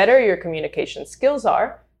 The better your communication skills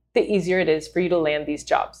are, the easier it is for you to land these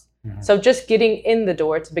jobs. So just getting in the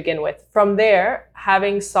door to begin with. From there,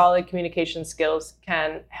 having solid communication skills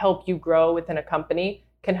can help you grow within a company,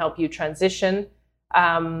 can help you transition.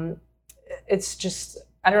 It's just,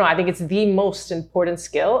 I don't know, I think it's the most important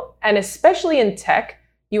skill. And especially in tech,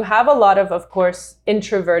 you have a lot of course,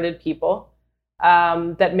 introverted people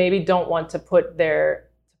that maybe don't want to put their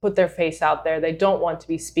face out there. They don't want to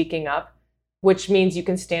be speaking up, which means you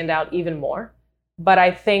can stand out even more. But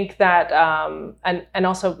I think that, and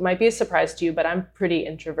also might be a surprise to you, but I'm pretty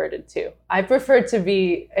introverted too. I prefer to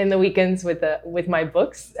be in the weekends with my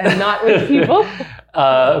books and not with people.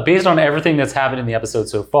 Based on everything that's happened in the episode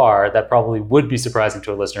so far, that probably would be surprising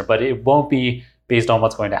to a listener, but it won't be based on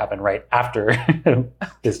what's going to happen right after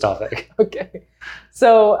this topic. Okay.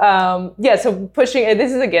 So, so pushing,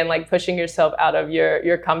 this is again, like pushing yourself out of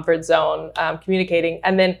your comfort zone, communicating.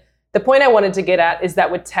 And then the point I wanted to get at is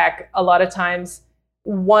that with tech, a lot of times,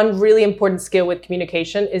 one really important skill with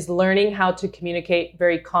communication is learning how to communicate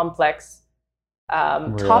very complex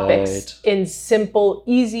topics in simple,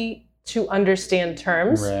 easy to understand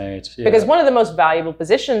terms. Right. Yeah. Because one of the most valuable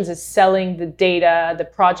positions is selling the data, the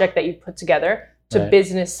project that you put together to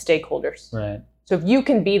business stakeholders. Right. So if you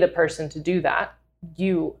can be the person to do that,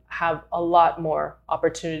 you have a lot more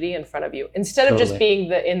opportunity in front of you instead of just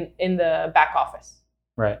being in the back office.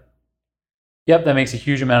 Right. Yep, that makes a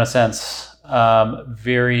huge amount of sense.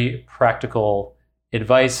 Very practical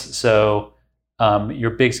advice. So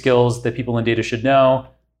your big skills that people in data should know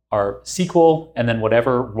are SQL, and then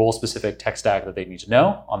whatever role-specific tech stack that they need to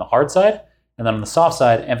know on the hard side. And then on the soft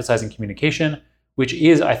side, emphasizing communication, which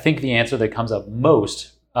is, I think, the answer that comes up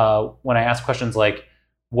most when I ask questions like,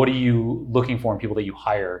 what are you looking for in people that you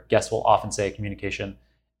hire? Guests will often say communication.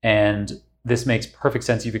 And this makes perfect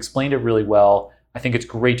sense. You've explained it really well. I think it's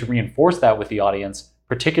great to reinforce that with the audience,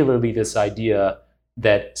 particularly this idea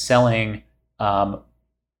that selling,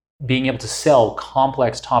 being able to sell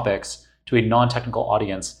complex topics to a non-technical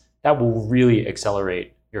audience, that will really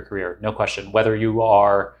accelerate your career, no question. Whether you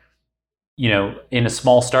are, in a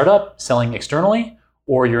small startup selling externally,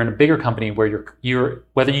 or you're in a bigger company where you're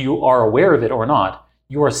whether you are aware of it or not,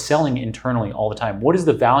 you are selling internally all the time. What is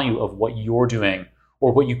the value of what you're doing,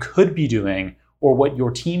 or what you could be doing, or what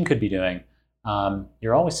your team could be doing?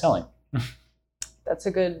 You're always selling. That's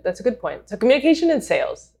a good point. So communication and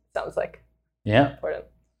sales sounds like important.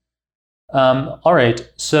 All right.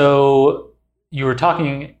 So you were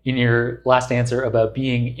talking in your last answer about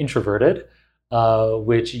being introverted,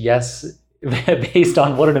 which, yes, based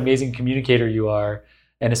on what an amazing communicator you are,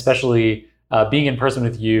 and especially being in person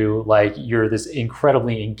with you, like you're this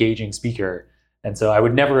incredibly engaging speaker. And so I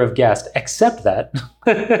would never have guessed, except that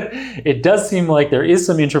it does seem like there is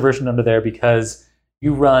some introversion under there, because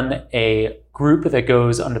you run a group that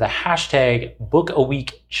goes under the hashtag Book a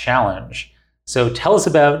Week Challenge. So tell us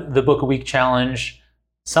about the Book a Week Challenge.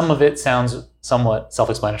 Some of it sounds somewhat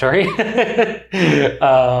self-explanatory.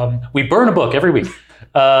 We burn a book every week.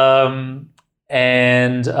 And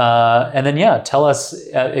then, tell us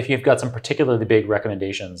if you've got some particularly big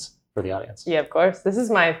recommendations for the audience. Yeah, of course. This is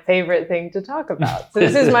my favorite thing to talk about. So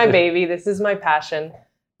this is my baby. This is my passion.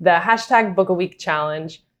 The hashtag Book a Week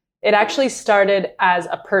Challenge. It actually started as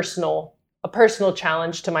a personal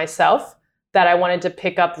challenge to myself that I wanted to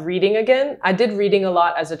pick up reading again. I did reading a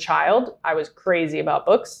lot as a child. I was crazy about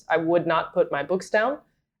books. I would not put my books down.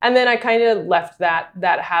 And then I kind of left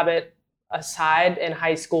that habit aside in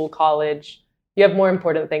high school, college. You have more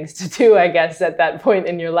important things to do, I guess, at that point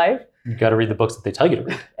in your life. You've got to read the books that they tell you to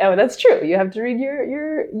read. Oh, that's true. You have to read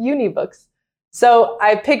your uni books. So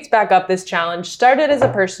I picked back up this challenge, started as a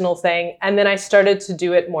personal thing, and then I started to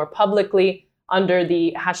do it more publicly under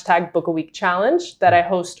the hashtag Book a Week Challenge that I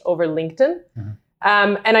host over LinkedIn.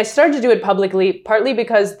 And I started to do it publicly, partly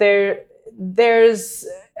because there's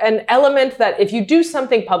an element that if you do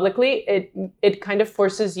something publicly, it kind of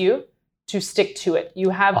forces you to stick to it. You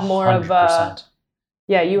have more 100%. of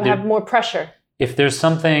a, have more pressure. If there's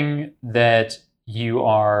something that you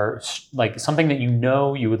are, like something that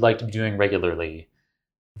you would like to be doing regularly,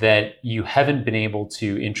 that you haven't been able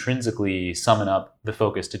to intrinsically summon up the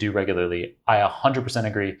focus to do regularly, I 100%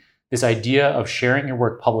 agree. This idea of sharing your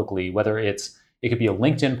work publicly, whether it could be a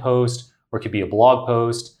LinkedIn post, or it could be a blog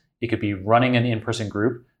post, it could be running an in-person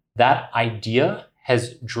group, that idea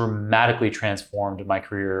has dramatically transformed my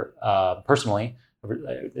career personally.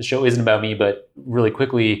 The show isn't about me, but really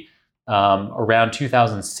quickly, around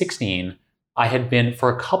 2016, I had been, for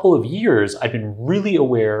a couple of years, I'd been really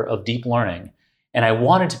aware of deep learning. And I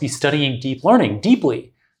wanted to be studying deep learning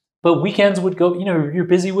deeply. But weekends would go, you're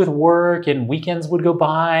busy with work, and weekends would go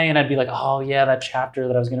by, and I'd be like, oh yeah, that chapter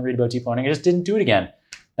that I was going to read about deep learning, I just didn't do it again.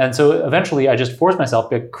 And so eventually I just forced myself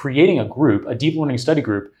by creating a group, a deep learning study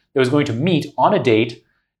group that was going to meet on a date,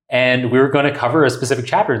 and we were going to cover a specific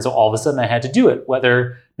chapter. And so all of a sudden I had to do it,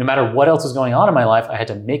 no matter what else was going on in my life, I had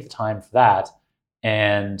to make the time for that.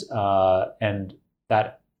 And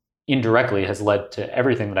that indirectly has led to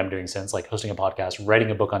everything that I'm doing since, like hosting a podcast,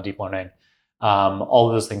 writing a book on deep learning. All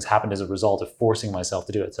of those things happened as a result of forcing myself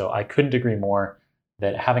to do it. So I couldn't agree more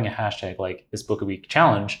that having a hashtag like this Book a Week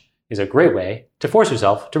challenge is a great way to force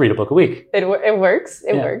yourself to read a book a week. It works.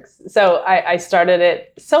 It works. So I started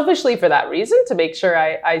it selfishly for that reason, to make sure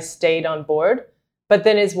I stayed on board. But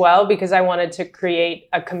then as well, because I wanted to create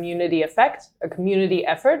a community effect, a community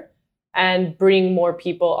effort, and bring more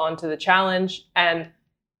people onto the challenge and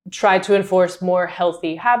try to enforce more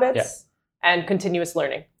healthy habits and continuous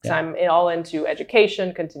learning. So I'm all into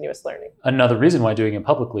education, continuous learning. Another reason why doing it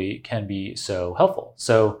publicly can be so helpful.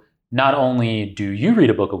 So not only do you read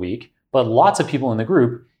a book a week, but lots of people in the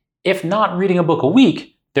group, if not reading a book a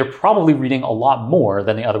week, they're probably reading a lot more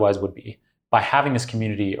than they otherwise would be by having this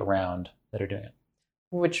community around that are doing it.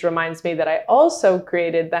 Which reminds me that I also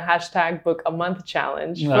created the hashtag Book a Month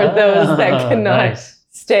challenge for those that cannot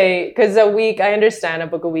stay. Because a week, I understand a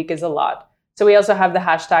book a week is a lot. So we also have the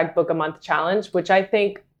hashtag Book a Month challenge, which I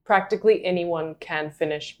think practically anyone can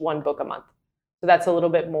finish one book a month. So that's a little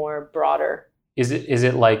bit more broader. Is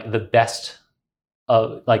it like the best,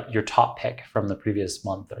 like your top pick from the previous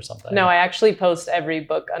month or something? No, I actually post every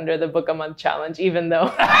book under the Book a Month challenge, even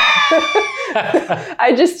though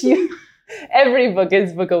every book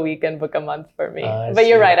is book a week and book a month for me. But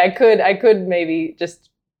you're right. I could maybe just,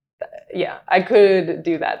 I could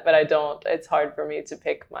do that, but I don't. It's hard for me to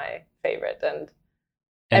pick my favorite, and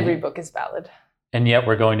every book is valid. And yet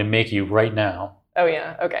we're going to make you right now. Oh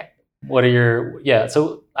yeah. Okay. What are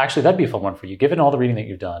so actually that'd be a fun one for you, given all the reading that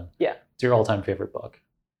you've done. Yeah. It's your all-time favorite book.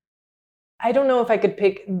 I don't know if I could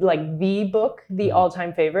pick like the book, the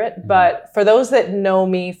all-time favorite, but for those that know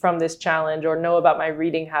me from this challenge or know about my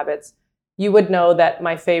reading habits, you would know that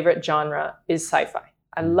my favorite genre is sci-fi.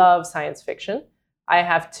 I love science fiction. I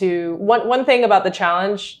have to, one thing about the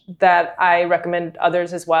challenge that I recommend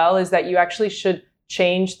others as well is that you actually should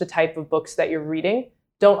change the type of books that you're reading.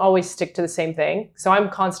 Don't always stick to the same thing. So I'm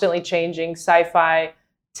constantly changing sci-fi,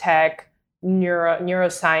 tech,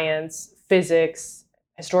 neuroscience, physics,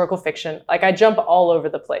 historical fiction. Like I jump all over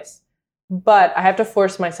the place. But I have to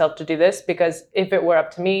force myself to do this because if it were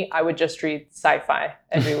up to me, I would just read sci-fi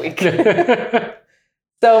every week.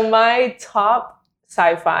 So my top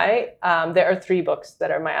sci-fi, there are 3 books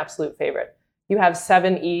that are my absolute favorite. You have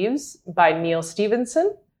Seven Eves by Neal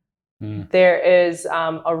Stephenson. There is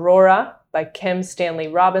Aurora by Kim Stanley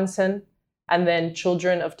Robinson, and then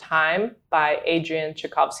Children of Time by Adrian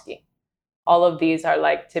Tchaikovsky. All of these are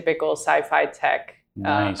like typical sci-fi tech,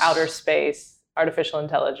 outer space, artificial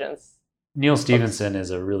intelligence. Neal Stephenson is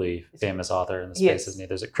a really famous author in the space, isn't he?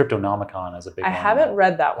 There's a Cryptonomicon as a big one. I haven't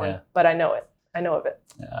read that one, but I know it. I know of it.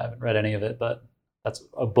 Yeah, I haven't read any of it, but that's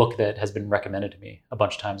a book that has been recommended to me a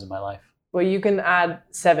bunch of times in my life. Well, you can add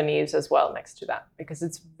Seven Eves as well next to that because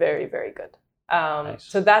it's very, very good. Nice.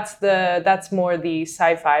 So that's more the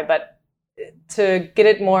sci-fi, but to get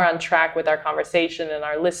it more on track with our conversation and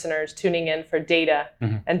our listeners tuning in for data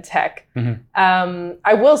and tech,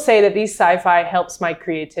 I will say that these sci-fi helps my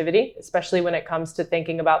creativity, especially when it comes to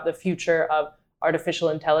thinking about the future of artificial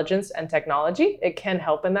intelligence and technology. It can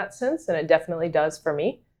help in that sense, and it definitely does for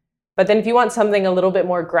me. But then if you want something a little bit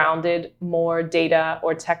more grounded, more data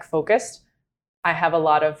or tech focused, I have a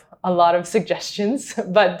lot of suggestions,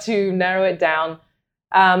 but to narrow it down,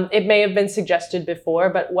 it may have been suggested before,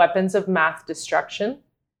 but Weapons of Math Destruction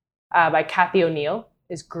by Cathy O'Neil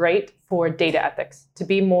is great for data ethics, to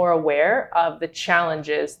be more aware of the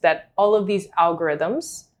challenges that all of these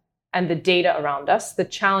algorithms and the data around us, the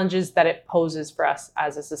challenges that it poses for us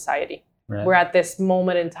as a society. Right. We're at this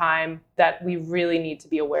moment in time that we really need to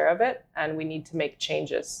be aware of it, and we need to make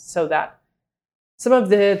changes so that some of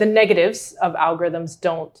the negatives of algorithms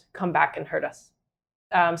don't come back and hurt us.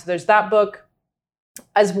 So there's that book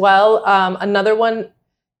as well. Another one,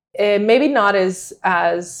 maybe not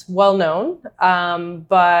as well known,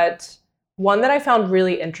 but one that I found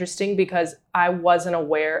really interesting because I wasn't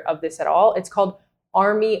aware of this at all. It's called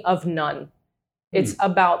Army of None. It's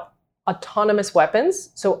about autonomous weapons,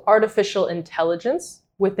 so artificial intelligence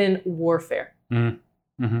within warfare.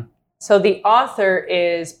 So the author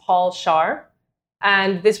is Paul Shar,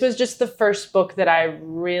 and this was just the first book that I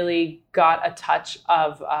really got a touch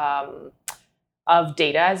of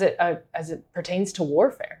data as it pertains to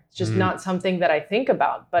warfare. It's just not something that I think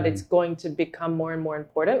about, but it's going to become more and more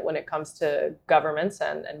important when it comes to governments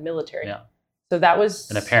and military. Yeah. So that was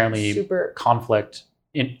and apparently super conflict,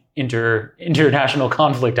 international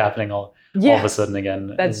conflict happening all of a sudden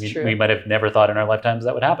again. That's true. We might have never thought in our lifetimes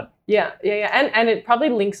that would happen. Yeah. And it probably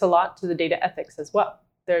links a lot to the data ethics as well.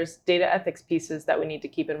 There's data ethics pieces that we need to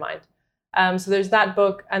keep in mind. So there's that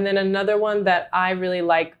book. And then another one that I really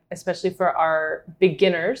like, especially for our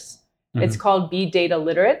beginners, it's called Be Data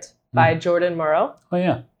Literate by Jordan Morrow. Oh,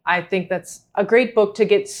 yeah. I think that's a great book to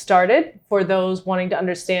get started for those wanting to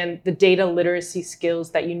understand the data literacy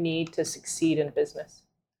skills that you need to succeed in business.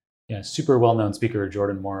 Yeah, super well-known speaker,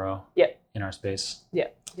 Jordan Morrow, in our space. Yeah,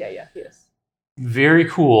 he is. Very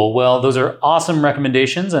cool. Well, those are awesome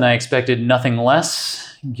recommendations, and I expected nothing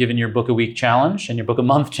less, given your book a week challenge and your book a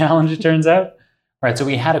month challenge, it turns out. All right, so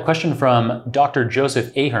we had a question from Dr.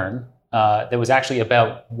 Joseph Ahern that was actually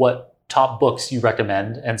about what top books you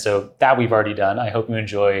recommend, and so that we've already done. I hope you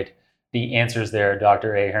enjoyed the answers there,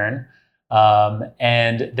 Dr. Ahern.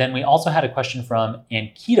 And then we also had a question from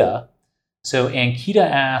Ankita. So Ankita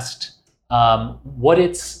asked how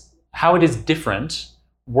it is different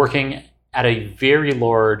working at a very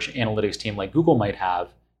large analytics team like Google might have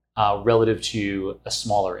relative to a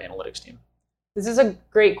smaller analytics team. This is a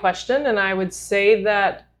great question, and I would say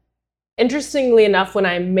that interestingly enough, when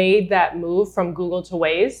I made that move from Google to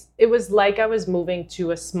Waze, it was like I was moving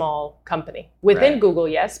to a small company. Within Google,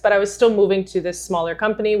 yes, but I was still moving to this smaller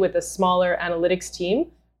company with a smaller analytics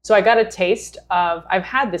team. So I got I've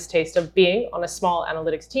had this taste of being on a small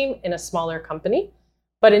analytics team in a smaller company.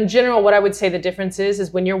 But in general, what I would say the difference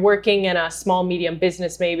is when you're working in a small, medium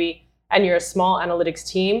business maybe, and you're a small analytics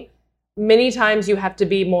team, many times you have to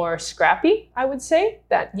be more scrappy, I would say,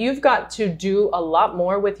 that you've got to do a lot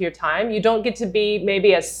more with your time. You don't get to be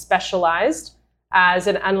maybe as specialized as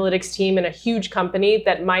an analytics team in a huge company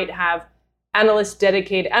that might have analysts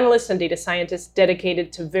and data scientists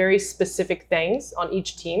dedicated to very specific things on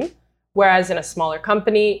each team. Whereas in a smaller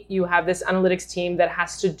company, you have this analytics team that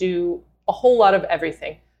has to do a whole lot of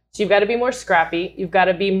everything. So you've got to be more scrappy. You've got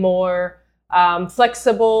to be more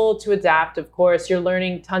flexible to adapt. Of course, you're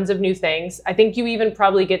learning tons of new things. I think you even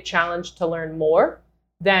probably get challenged to learn more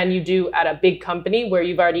than you do at a big company where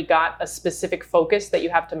you've already got a specific focus that you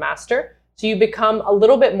have to master. So you become a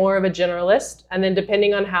little bit more of a generalist. And then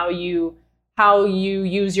depending on how you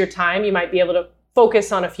use your time, you might be able to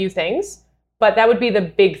focus on a few things. But that would be the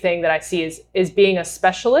big thing that I see is being a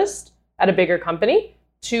specialist at a bigger company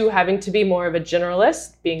to having to be more of a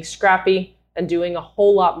generalist, being scrappy, and doing a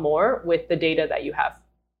whole lot more with the data that you have.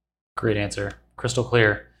 Great answer. Crystal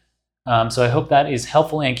clear. So I hope that is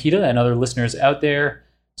helpful, Ankita, and other listeners out there.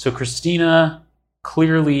 So Christina,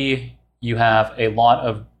 clearly you have a lot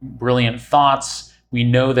of brilliant thoughts. We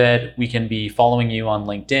know that we can be following you on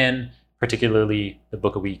LinkedIn, particularly the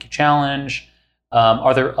Book a Week Challenge.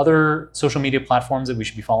 Are there other social media platforms that we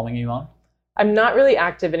should be following you on? I'm not really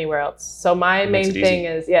active anywhere else. So my main thing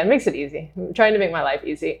is, it makes it easy. I'm trying to make my life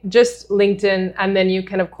easy. Just LinkedIn. And then you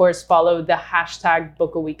can, of course, follow the hashtag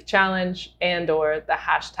Book a Week Challenge and/or the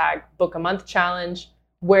hashtag Book a Month Challenge,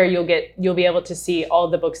 where you'll be able to see all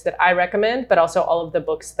the books that I recommend, but also all of the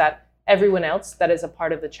books that everyone else that is a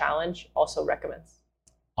part of the challenge also recommends.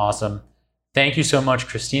 Awesome. Thank you so much,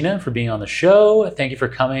 Christina, for being on the show. Thank you for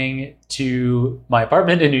coming to my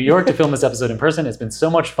apartment in New York to film this episode in person. It's been so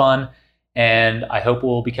much fun. And I hope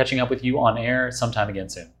we'll be catching up with you on air sometime again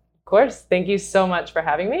soon. Of course. Thank you so much for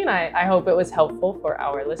having me. And I hope it was helpful for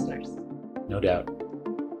our listeners. No doubt.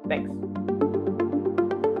 Thanks.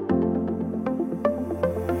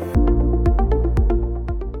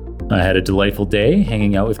 I had a delightful day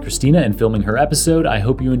hanging out with Christina and filming her episode. I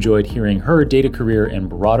hope you enjoyed hearing her data career and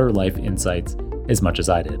broader life insights as much as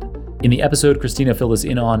I did. In the episode, Christina filled us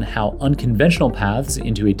in on how unconventional paths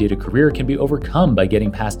into a data career can be overcome by getting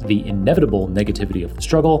past the inevitable negativity of the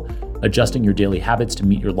struggle, adjusting your daily habits to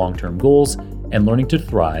meet your long-term goals, and learning to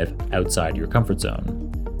thrive outside your comfort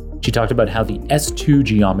zone. She talked about how the S2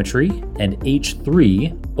 geometry and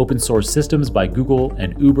H3 open source systems by Google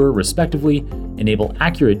and Uber, respectively, enable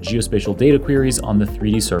accurate geospatial data queries on the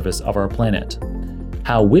 3D surface of our planet.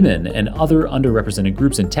 How women and other underrepresented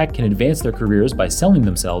groups in tech can advance their careers by selling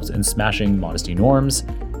themselves and smashing modesty norms.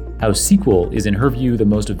 How SQL is, in her view, the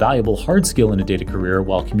most valuable hard skill in a data career,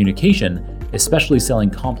 while communication, especially selling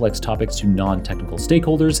complex topics to non-technical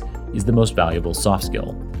stakeholders, is the most valuable soft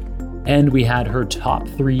skill. And we had her top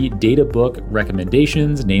 3 data book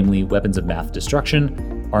recommendations, namely Weapons of Math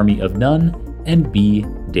Destruction, Army of None, and Be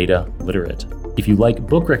Data Literate. If you like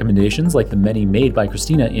book recommendations like the many made by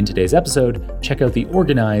Christina in today's episode, check out the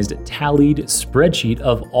organized, tallied spreadsheet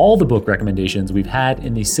of all the book recommendations we've had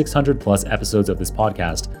in the 600 plus episodes of this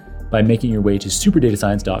podcast by making your way to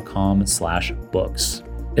superdatascience.com/books.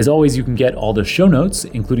 As always, you can get all the show notes,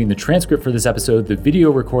 including the transcript for this episode, the video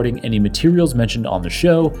recording, any materials mentioned on the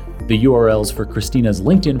show, the URLs for Christina's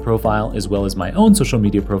LinkedIn profile, as well as my own social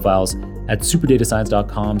media profiles at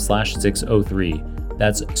superdatascience.com/603.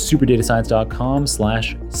 That's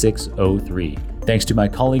superdatascience.com/603. Thanks to my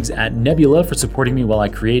colleagues at Nebula for supporting me while I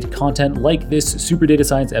create content like this Super Data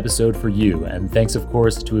Science episode for you. And thanks, of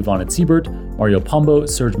course, to Yvonne Siebert, Mario Pombo,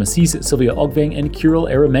 Serge Massis, Sylvia Ogvang, and Kirill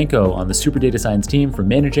Eremenko on the Super Data Science team for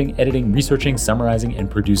managing, editing, researching, summarizing, and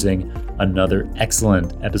producing another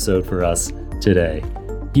excellent episode for us today.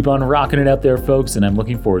 Keep on rocking it out there, folks, and I'm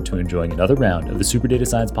looking forward to enjoying another round of the Super Data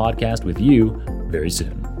Science podcast with you very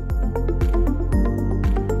soon.